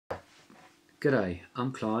G'day,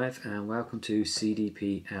 I'm Clive and welcome to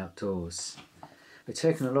CDP Outdoors. We're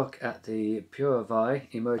taking a look at the Puravai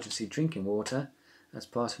Emergency Drinking Water as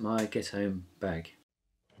part of my Get Home bag.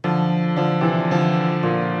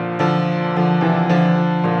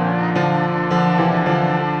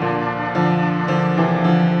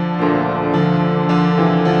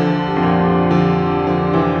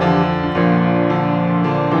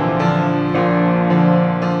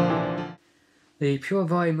 The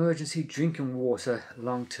Puravai Emergency Drinking Water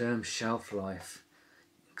long-term shelf life,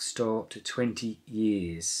 store up to 20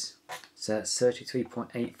 years. So that's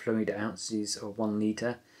 33.8 fluid ounces or 1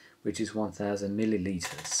 litre, which is 1000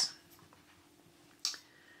 millilitres.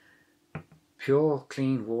 Pure,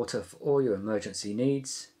 clean water for all your emergency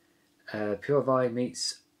needs. Puravai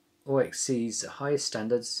meets or exceeds the highest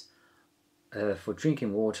standards for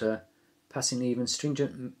drinking water, passing even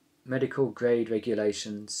stringent medical grade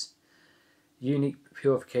regulations. Unique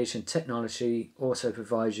purification technology also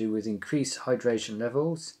provides you with increased hydration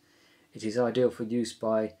levels. It is ideal for use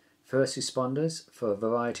by first responders for a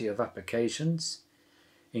variety of applications,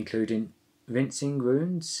 including rinsing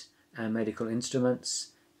wounds and medical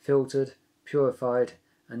instruments, filtered, purified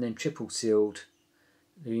and then triple sealed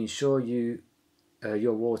to ensure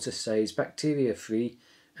your water stays bacteria free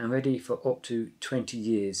and ready for up to 20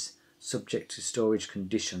 years, subject to storage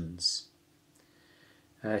conditions.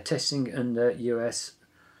 Testing under US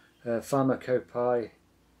pharmacopoeia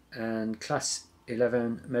and Class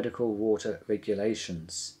 11 medical water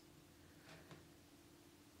regulations.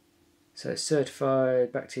 So it's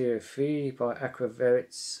certified bacteria free by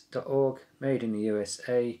aquaverits.org, made in the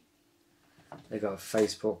USA. They've got a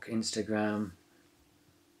Facebook, Instagram.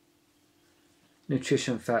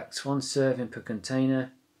 Nutrition facts: 1 serving per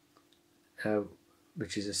container,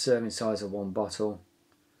 which is a serving size of 1 bottle.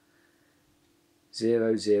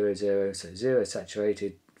 0, 0, 0, so 0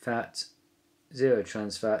 saturated fat, 0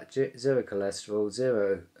 trans fat, 0 cholesterol,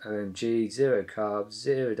 0 OMG, 0 carbs,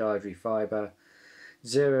 0 dietary fibre,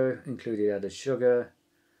 0 included added sugar,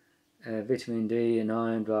 vitamin D and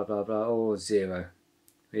iron, blah blah blah, all 0.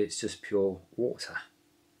 It's just pure water.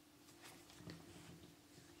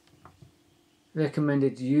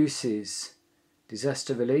 Recommended uses: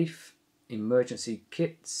 disaster relief, emergency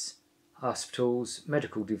kits, hospitals,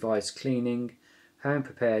 medical device cleaning, home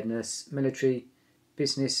preparedness, military,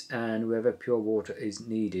 business and wherever pure water is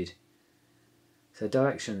needed. So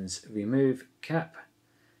directions: remove cap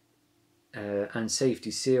and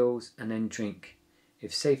safety seals and then drink.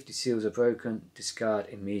 If safety seals are broken, discard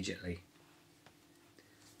immediately.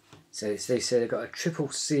 So they say they've got a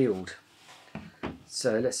triple sealed.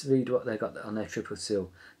 So let's read what they got on their triple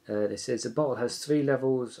seal. It says the bottle has 3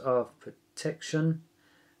 levels of protection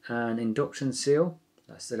and induction seal.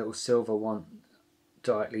 That's the little silver one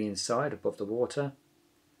directly inside above the water.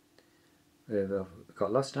 We've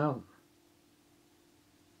got lost now.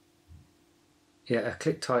 Yeah, a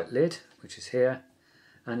click tight lid, which is here,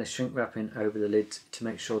 and a shrink wrapping over the lid to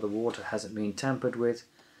make sure the water hasn't been tampered with.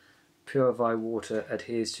 Puravai water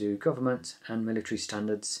adheres to government and military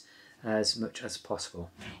standards as much as possible.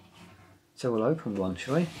 So we'll open one,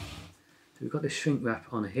 shall we? So we've got the shrink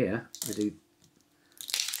wrap on here with the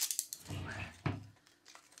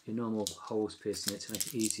your normal holes piercing it to make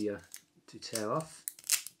it easier to tear off,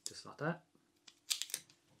 just like that.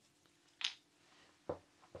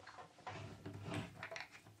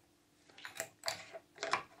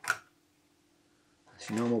 That's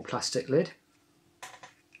your normal plastic lid.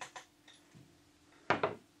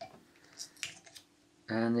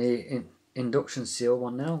 And the induction seal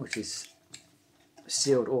one now, which is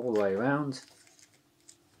sealed all the way around.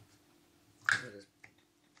 Just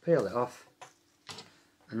peel it off.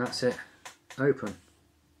 And that's it, open.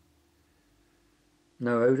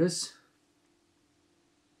 No odours.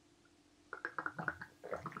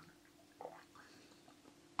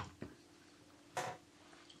 I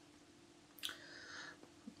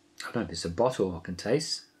don't know if it's a bottle I can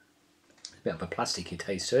taste. There's a bit of a plasticky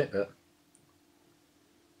taste to it, but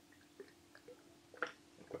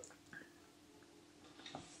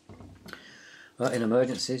well, in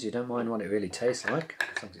emergencies you don't mind what it really tastes like,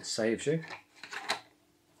 as long as it saves you.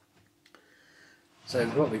 So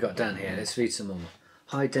what we got down here, let's read some more.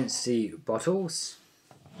 High density bottles.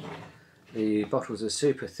 The bottles are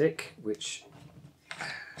super thick, which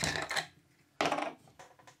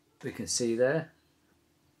we can see there.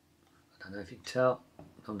 I don't know if you can tell. I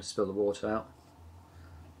don't want to spill the water out.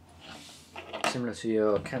 Similar to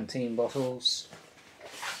your canteen bottles.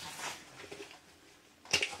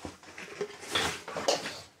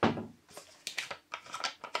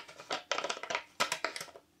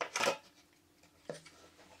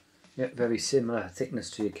 Yep, very similar thickness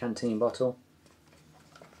to your canteen bottle.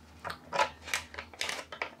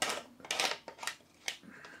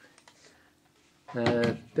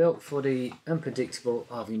 Built for the unpredictable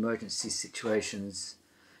of emergency situations.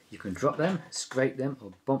 You can drop them, scrape them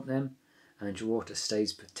or bump them and your water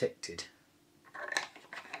stays protected.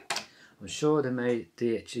 I'm sure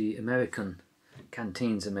the American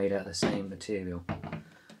canteens are made out of the same material.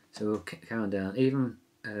 So we'll carry on down.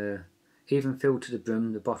 Even filled to the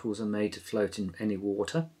brim, the bottles are made to float in any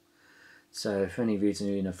water. So if for any reason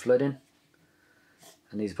you're in a flooding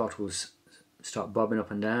and these bottles start bobbing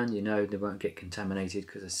up and down, you know they won't get contaminated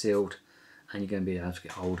because they're sealed and you're going to be able to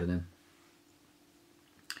get hold of them.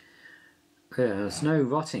 There's no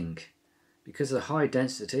rotting. Because of the high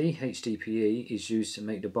density, HDPE is used to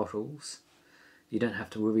make the bottles. You don't have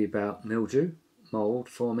to worry about mildew, mould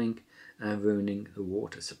forming and ruining the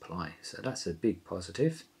water supply. So that's a big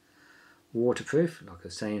positive. Waterproof, like I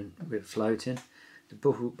was saying, with floating. The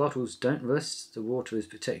bottles don't rust. The water is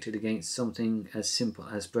protected against something as simple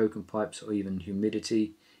as broken pipes or even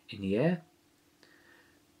humidity in the air.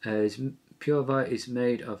 Puravai is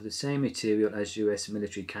made of the same material as US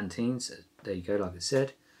military canteens. There you go, like I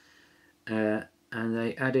said. And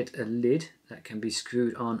they added a lid that can be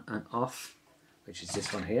screwed on and off, which is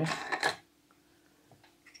this one here.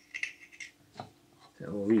 So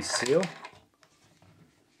it will reseal.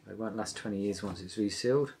 It won't last 20 years once it's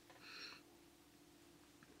resealed.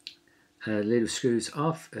 The lid screws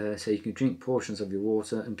off so you can drink portions of your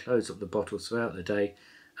water and close up the bottles throughout the day,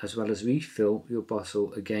 as well as refill your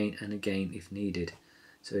bottle again and again if needed.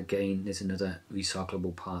 So again, there's another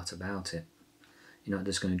recyclable part about it. You're not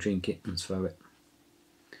just going to drink it and throw it.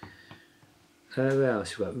 What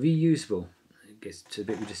else? Well, reusable. It gets to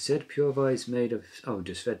the bit we just said. Puravai is made of... Oh, we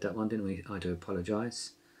just read that one, didn't we? I do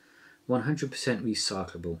apologise. 100%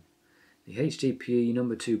 recyclable. The HDPE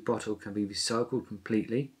number 2 bottle can be recycled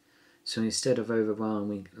completely. So instead of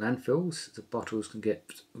overwhelming landfills, the bottles can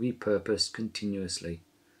get repurposed continuously.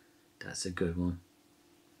 That's a good one.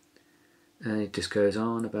 And it just goes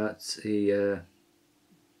on about the...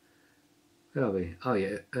 where are we? Oh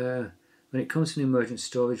yeah, when it comes to emergent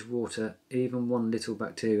storage water, even one little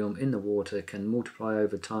bacterium in the water can multiply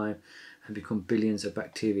over time and become billions of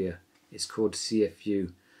bacteria. It's called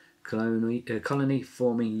CFU, colony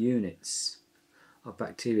forming units of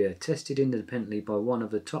bacteria. Tested independently by one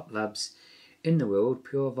of the top labs in the world,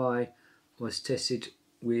 Puravai was tested,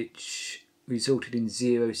 which resulted in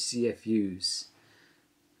 0 CFUs.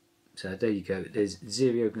 So there you go, there's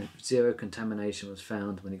zero contamination was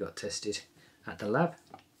found when it got tested at the lab.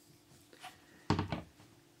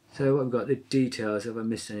 So I've got the details. Have I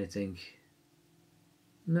missed anything?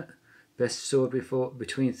 No. Best stored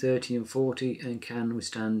between 30 and 40 and can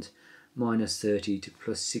withstand -30 to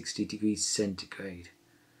 +60 degrees centigrade.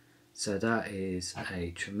 So that is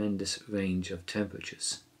a tremendous range of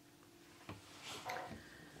temperatures.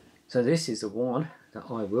 So this is the one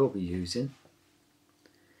that I will be using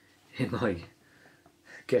in my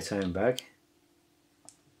get home bag.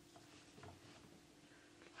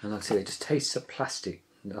 And like I said, it just tastes of plastic.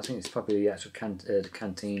 I think it's probably the actual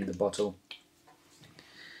canteen, the bottle.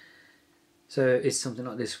 So is something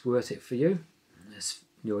like this worth it for you? It's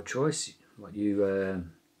your choice. What you are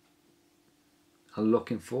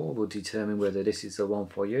looking for will determine whether this is the one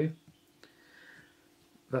for you.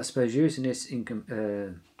 But I suppose using this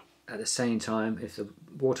at the same time, if the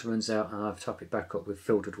water runs out and I've topped it back up with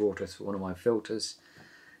filtered water through one of my filters,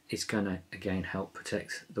 it's going to again help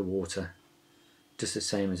protect the water, just the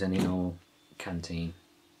same as any normal canteen.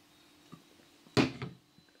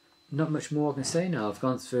 Not much more I can say now. I've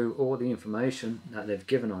gone through all the information that they've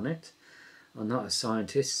given on it. I'm not a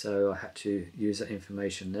scientist, so I had to use that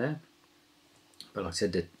information there. But like I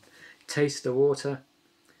said, the taste of the water,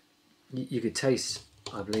 you could taste,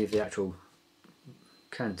 I believe, the actual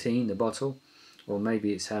canteen, the bottle, or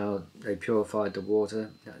maybe it's how they purified the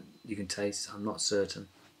water. You can taste, I'm not certain.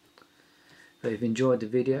 But if you've enjoyed the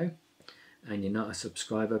video and you're not a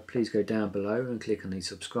subscriber, please go down below and click on the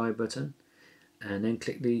subscribe button, and then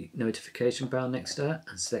click the notification bell next to that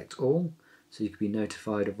and select all, so you can be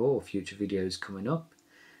notified of all future videos coming up.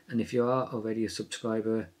 And if you are already a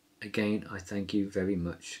subscriber, again, I thank you very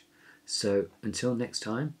much. So until next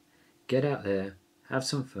time, get out there, have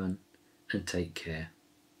some fun and take care.